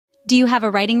Do you have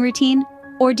a writing routine?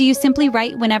 Or do you simply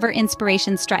write whenever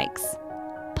inspiration strikes?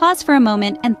 Pause for a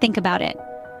moment and think about it.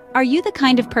 Are you the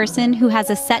kind of person who has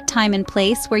a set time and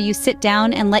place where you sit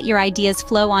down and let your ideas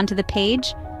flow onto the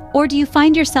page? Or do you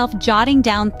find yourself jotting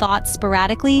down thoughts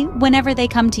sporadically whenever they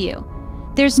come to you?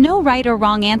 There's no right or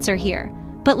wrong answer here,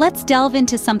 but let's delve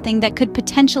into something that could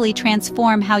potentially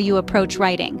transform how you approach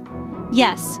writing.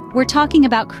 Yes, we're talking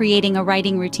about creating a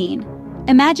writing routine.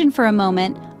 Imagine for a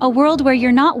moment a world where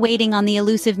you're not waiting on the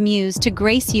elusive muse to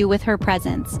grace you with her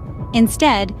presence.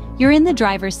 Instead, you're in the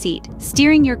driver's seat,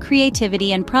 steering your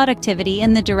creativity and productivity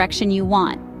in the direction you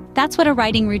want. That's what a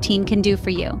writing routine can do for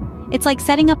you. It's like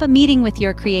setting up a meeting with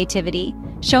your creativity,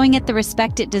 showing it the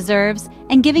respect it deserves,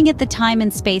 and giving it the time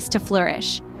and space to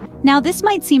flourish. Now, this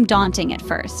might seem daunting at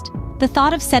first. The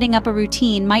thought of setting up a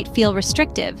routine might feel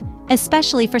restrictive,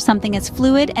 especially for something as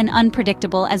fluid and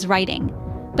unpredictable as writing.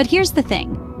 But here's the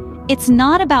thing. It's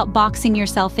not about boxing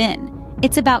yourself in.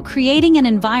 It's about creating an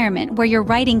environment where your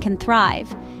writing can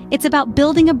thrive. It's about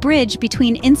building a bridge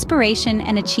between inspiration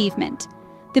and achievement.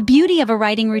 The beauty of a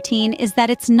writing routine is that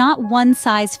it's not one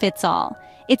size fits all.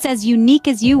 It's as unique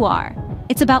as you are.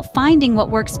 It's about finding what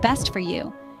works best for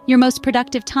you, your most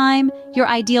productive time, your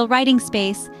ideal writing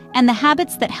space, and the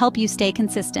habits that help you stay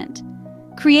consistent.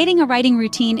 Creating a writing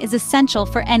routine is essential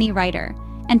for any writer,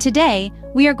 and today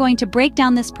we are going to break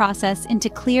down this process into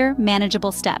clear,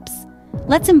 manageable steps.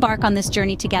 Let's embark on this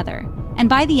journey together, and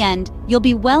by the end, you'll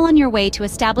be well on your way to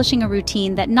establishing a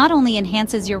routine that not only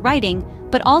enhances your writing,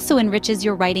 but also enriches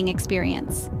your writing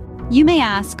experience. You may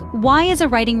ask, why is a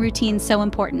writing routine so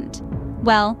important?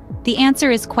 Well, the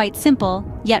answer is quite simple,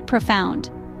 yet profound.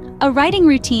 A writing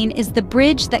routine is the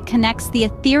bridge that connects the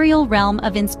ethereal realm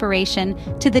of inspiration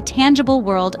to the tangible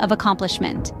world of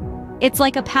accomplishment. It's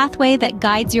like a pathway that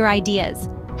guides your ideas,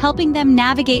 helping them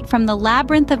navigate from the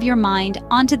labyrinth of your mind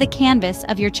onto the canvas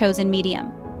of your chosen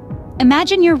medium.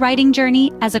 Imagine your writing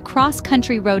journey as a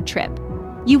cross-country road trip.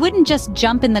 You wouldn't just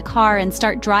jump in the car and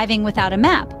start driving without a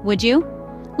map, would you?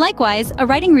 Likewise, a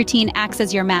writing routine acts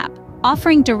as your map,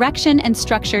 offering direction and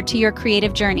structure to your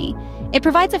creative journey. It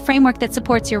provides a framework that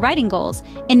supports your writing goals,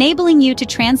 enabling you to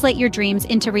translate your dreams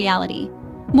into reality.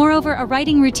 Moreover, a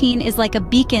writing routine is like a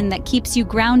beacon that keeps you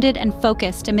grounded and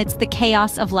focused amidst the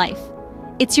chaos of life.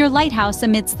 It's your lighthouse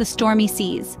amidst the stormy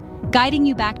seas, guiding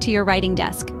you back to your writing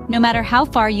desk, no matter how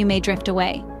far you may drift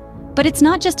away. But it's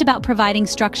not just about providing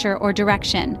structure or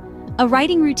direction. A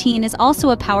writing routine is also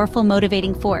a powerful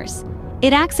motivating force.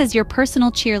 It acts as your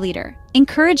personal cheerleader,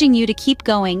 encouraging you to keep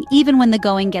going even when the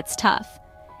going gets tough.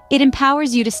 It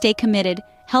empowers you to stay committed,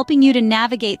 helping you to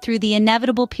navigate through the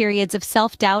inevitable periods of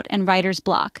self-doubt and writer's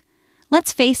block.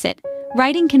 Let's face it,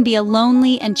 writing can be a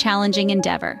lonely and challenging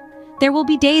endeavor. There will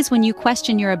be days when you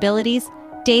question your abilities,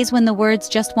 days when the words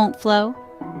just won't flow.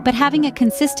 But having a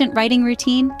consistent writing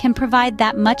routine can provide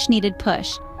that much-needed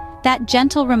push, that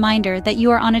gentle reminder that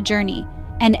you are on a journey,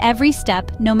 and every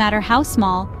step, no matter how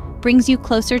small, brings you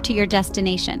closer to your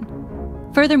destination.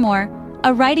 Furthermore,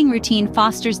 a writing routine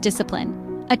fosters discipline,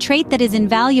 a trait that is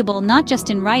invaluable not just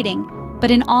in writing,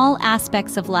 but in all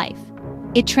aspects of life.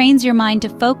 It trains your mind to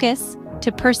focus,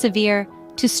 to persevere,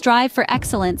 to strive for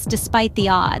excellence despite the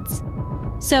odds.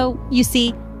 So, you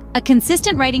see, a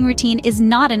consistent writing routine is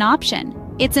not an option.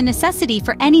 It's a necessity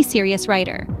for any serious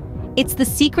writer. It's the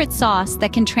secret sauce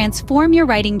that can transform your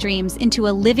writing dreams into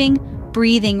a living,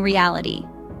 breathing reality.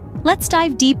 Let's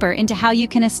dive deeper into how you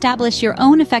can establish your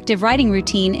own effective writing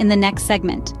routine in the next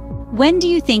segment. When do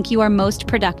you think you are most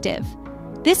productive?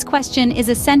 This question is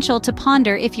essential to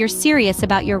ponder if you're serious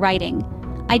about your writing.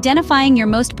 Identifying your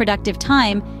most productive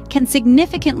time can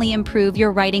significantly improve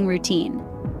your writing routine.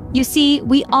 You see,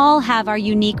 we all have our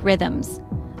unique rhythms.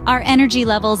 Our energy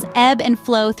levels ebb and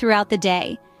flow throughout the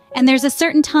day, and there's a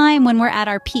certain time when we're at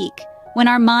our peak, when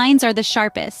our minds are the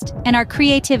sharpest and our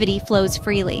creativity flows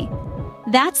freely.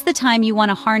 That's the time you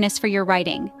want to harness for your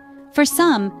writing. For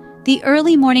some, the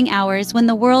early morning hours when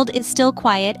the world is still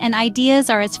quiet and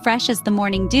ideas are as fresh as the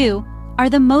morning dew are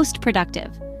the most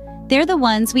productive. They're the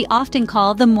ones we often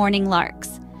call the morning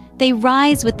larks. They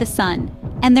rise with the sun,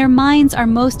 and their minds are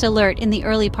most alert in the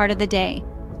early part of the day.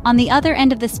 On the other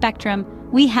end of the spectrum,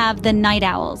 we have the night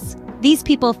owls. These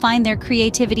people find their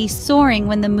creativity soaring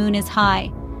when the moon is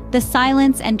high. The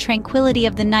silence and tranquility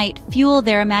of the night fuel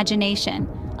their imagination,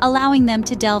 allowing them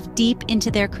to delve deep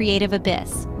into their creative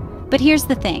abyss. But here's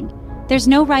the thing. There's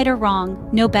no right or wrong,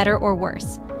 no better or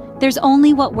worse. There's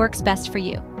only what works best for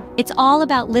you. It's all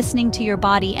about listening to your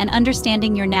body and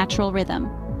understanding your natural rhythm.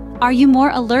 Are you more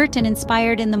alert and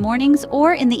inspired in the mornings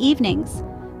or in the evenings?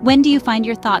 When do you find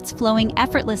your thoughts flowing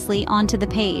effortlessly onto the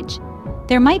page?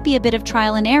 There might be a bit of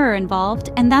trial and error involved,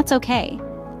 and that's okay.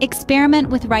 Experiment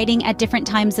with writing at different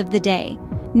times of the day.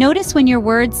 Notice when your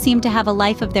words seem to have a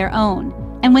life of their own,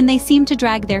 and when they seem to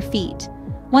drag their feet.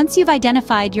 Once you've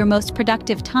identified your most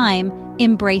productive time,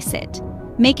 embrace it.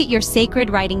 Make it your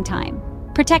sacred writing time.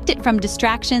 Protect it from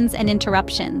distractions and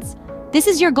interruptions. This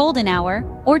is your golden hour,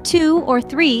 or 2 or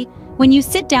 3, when you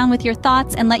sit down with your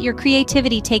thoughts and let your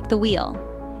creativity take the wheel.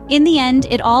 In the end,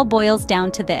 it all boils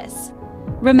down to this.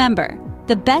 Remember,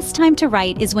 the best time to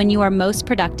write is when you are most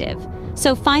productive.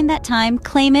 So find that time,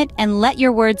 claim it, and let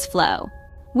your words flow.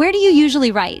 Where do you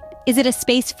usually write? Is it a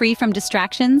space free from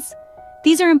distractions?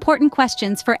 These are important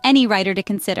questions for any writer to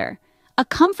consider. A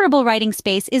comfortable writing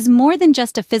space is more than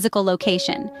just a physical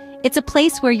location. It's a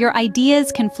place where your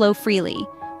ideas can flow freely,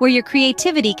 where your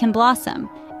creativity can blossom,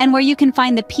 and where you can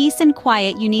find the peace and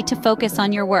quiet you need to focus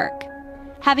on your work.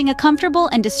 Having a comfortable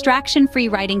and distraction-free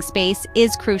writing space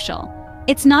is crucial.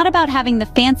 It's not about having the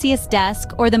fanciest desk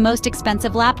or the most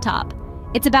expensive laptop.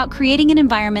 It's about creating an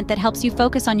environment that helps you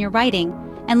focus on your writing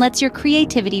and lets your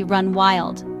creativity run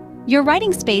wild. Your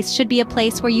writing space should be a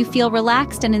place where you feel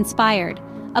relaxed and inspired,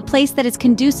 a place that is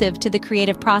conducive to the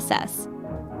creative process.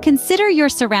 Consider your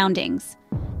surroundings.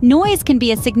 Noise can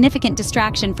be a significant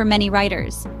distraction for many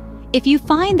writers. If you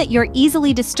find that you're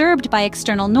easily disturbed by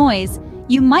external noise,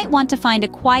 you might want to find a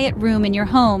quiet room in your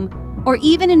home or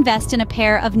even invest in a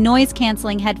pair of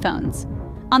noise-canceling headphones.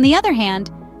 On the other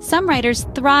hand, some writers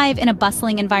thrive in a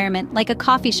bustling environment like a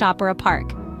coffee shop or a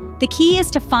park. The key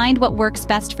is to find what works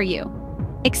best for you.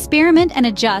 Experiment and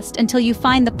adjust until you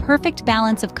find the perfect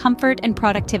balance of comfort and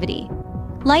productivity.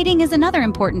 Lighting is another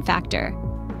important factor.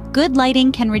 Good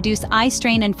lighting can reduce eye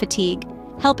strain and fatigue,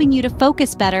 helping you to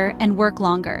focus better and work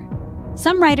longer.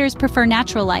 Some writers prefer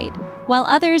natural light, while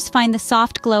others find the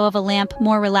soft glow of a lamp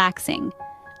more relaxing.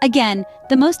 Again,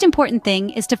 the most important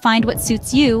thing is to find what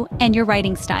suits you and your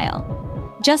writing style.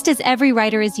 Just as every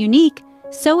writer is unique,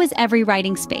 so is every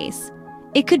writing space.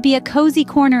 It could be a cozy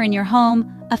corner in your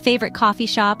home, a favorite coffee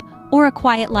shop, or a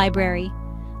quiet library.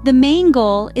 The main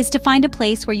goal is to find a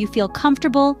place where you feel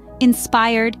comfortable,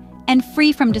 inspired, and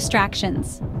free from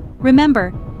distractions.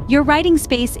 Remember, your writing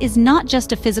space is not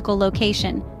just a physical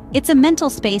location, it's a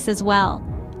mental space as well.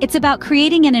 It's about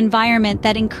creating an environment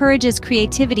that encourages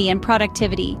creativity and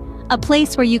productivity, a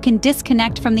place where you can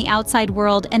disconnect from the outside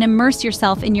world and immerse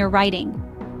yourself in your writing.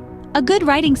 A good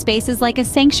writing space is like a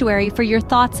sanctuary for your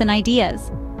thoughts and ideas.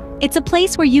 It's a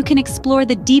place where you can explore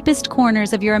the deepest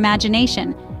corners of your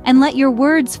imagination and let your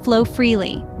words flow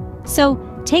freely. So,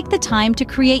 take the time to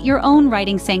create your own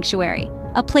writing sanctuary,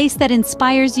 a place that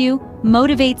inspires you,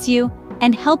 motivates you,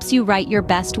 and helps you write your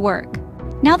best work.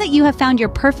 Now that you have found your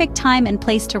perfect time and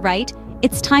place to write,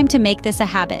 it's time to make this a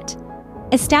habit.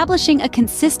 Establishing a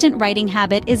consistent writing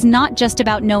habit is not just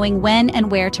about knowing when and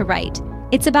where to write.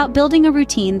 It's about building a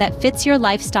routine that fits your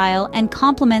lifestyle and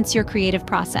complements your creative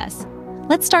process.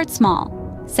 Let's start small.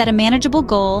 Set a manageable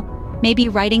goal, maybe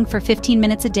writing for 15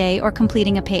 minutes a day or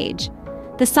completing a page.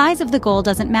 The size of the goal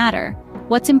doesn't matter.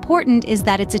 What's important is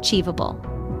that it's achievable.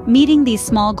 Meeting these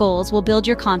small goals will build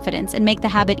your confidence and make the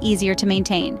habit easier to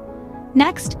maintain.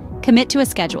 Next, commit to a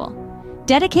schedule.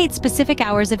 Dedicate specific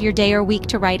hours of your day or week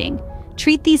to writing.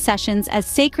 Treat these sessions as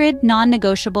sacred,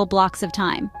 non-negotiable blocks of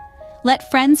time.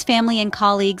 Let friends, family, and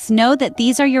colleagues know that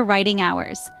these are your writing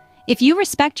hours. If you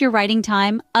respect your writing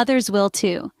time, others will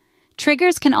too.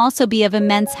 Triggers can also be of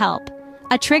immense help.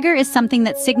 A trigger is something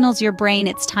that signals your brain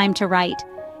it's time to write.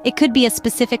 It could be a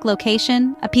specific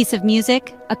location, a piece of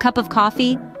music, a cup of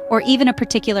coffee, or even a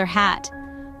particular hat.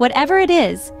 Whatever it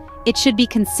is, it should be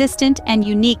consistent and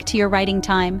unique to your writing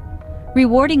time.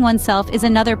 Rewarding oneself is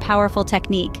another powerful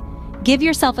technique. Give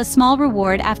yourself a small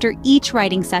reward after each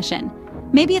writing session.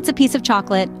 Maybe it's a piece of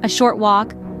chocolate, a short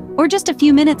walk, or just a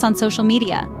few minutes on social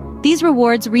media. These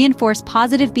rewards reinforce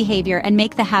positive behavior and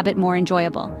make the habit more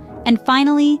enjoyable. And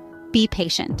finally, be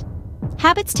patient.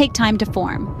 Habits take time to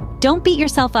form. Don't beat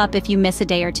yourself up if you miss a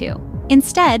day or two.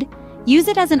 Instead, use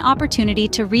it as an opportunity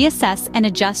to reassess and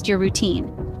adjust your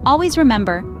routine. Always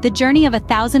remember, the journey of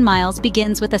 1,000 miles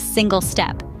begins with a single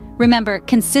step. Remember,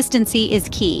 consistency is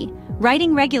key.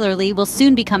 Writing regularly will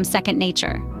soon become second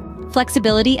nature.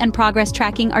 Flexibility and progress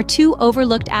tracking are two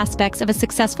overlooked aspects of a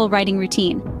successful writing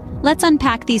routine. Let's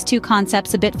unpack these two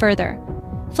concepts a bit further.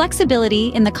 Flexibility,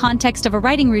 in the context of a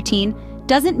writing routine,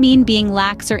 doesn't mean being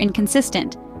lax or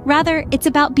inconsistent. Rather, it's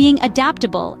about being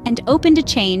adaptable and open to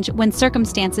change when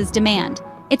circumstances demand.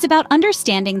 It's about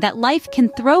understanding that life can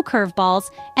throw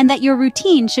curveballs and that your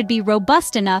routine should be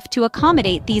robust enough to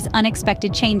accommodate these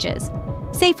unexpected changes.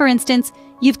 Say, for instance,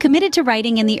 you've committed to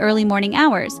writing in the early morning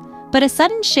hours, but a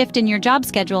sudden shift in your job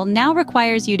schedule now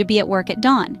requires you to be at work at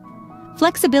dawn.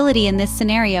 Flexibility in this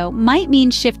scenario might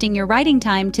mean shifting your writing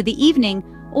time to the evening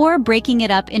or breaking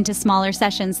it up into smaller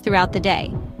sessions throughout the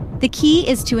day. The key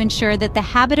is to ensure that the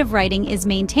habit of writing is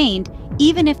maintained,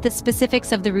 even if the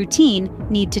specifics of the routine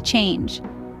need to change.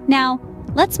 Now,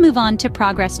 let's move on to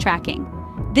progress tracking.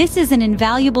 This is an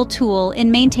invaluable tool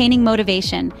in maintaining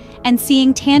motivation and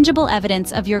seeing tangible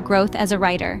evidence of your growth as a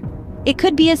writer. It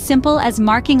could be as simple as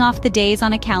marking off the days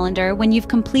on a calendar when you've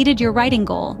completed your writing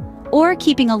goal, or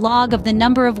keeping a log of the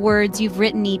number of words you've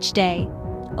written each day.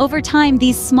 Over time,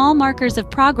 these small markers of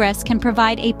progress can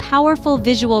provide a powerful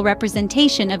visual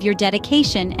representation of your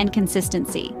dedication and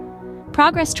consistency.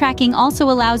 Progress tracking also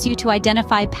allows you to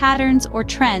identify patterns or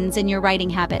trends in your writing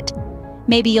habit.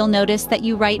 Maybe you'll notice that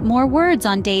you write more words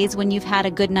on days when you've had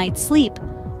a good night's sleep,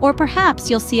 or perhaps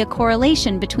you'll see a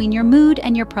correlation between your mood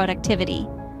and your productivity.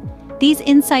 These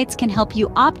insights can help you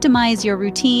optimize your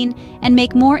routine and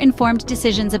make more informed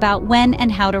decisions about when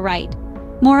and how to write.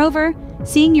 Moreover,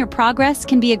 seeing your progress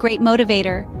can be a great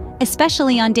motivator,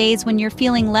 especially on days when you're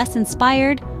feeling less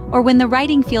inspired or when the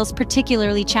writing feels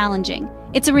particularly challenging.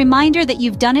 It's a reminder that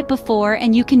you've done it before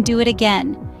and you can do it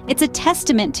again. It's a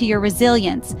testament to your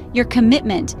resilience, your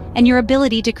commitment, and your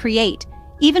ability to create,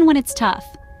 even when it's tough.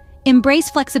 Embrace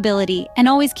flexibility and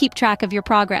always keep track of your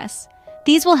progress.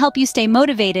 These will help you stay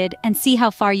motivated and see how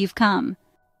far you've come.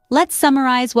 Let's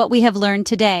summarize what we have learned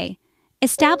today.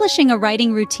 Establishing a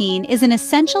writing routine is an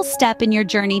essential step in your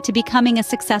journey to becoming a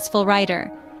successful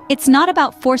writer. It's not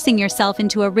about forcing yourself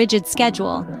into a rigid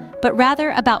schedule, but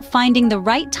rather about finding the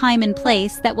right time and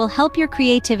place that will help your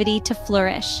creativity to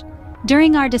flourish.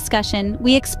 During our discussion,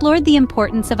 we explored the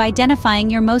importance of identifying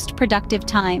your most productive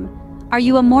time. Are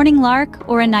you a morning lark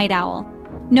or a night owl?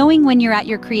 Knowing when you're at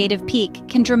your creative peak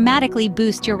can dramatically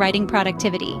boost your writing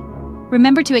productivity.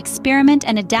 Remember to experiment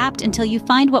and adapt until you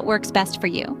find what works best for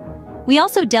you. We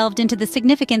also delved into the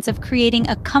significance of creating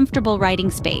a comfortable writing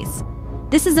space.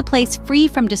 This is a place free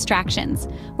from distractions,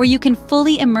 where you can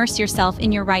fully immerse yourself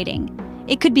in your writing.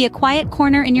 It could be a quiet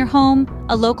corner in your home,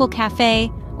 a local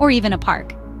cafe, or even a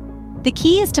park. The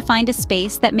key is to find a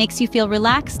space that makes you feel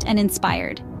relaxed and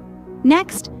inspired.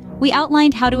 Next, we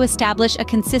outlined how to establish a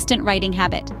consistent writing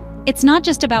habit. It's not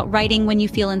just about writing when you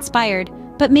feel inspired,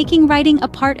 but making writing a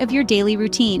part of your daily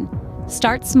routine.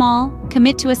 Start small,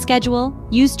 commit to a schedule,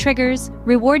 use triggers,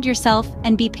 reward yourself,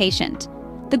 and be patient.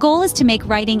 The goal is to make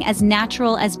writing as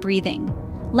natural as breathing.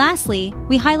 Lastly,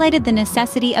 we highlighted the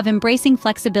necessity of embracing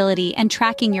flexibility and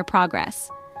tracking your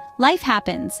progress. Life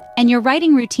happens, and your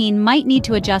writing routine might need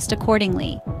to adjust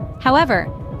accordingly.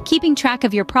 However, keeping track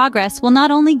of your progress will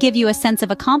not only give you a sense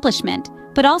of accomplishment,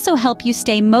 but also help you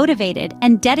stay motivated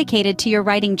and dedicated to your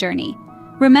writing journey.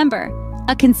 Remember,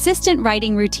 a consistent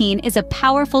writing routine is a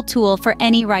powerful tool for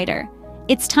any writer.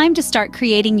 It's time to start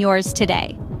creating yours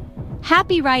today.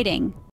 Happy writing!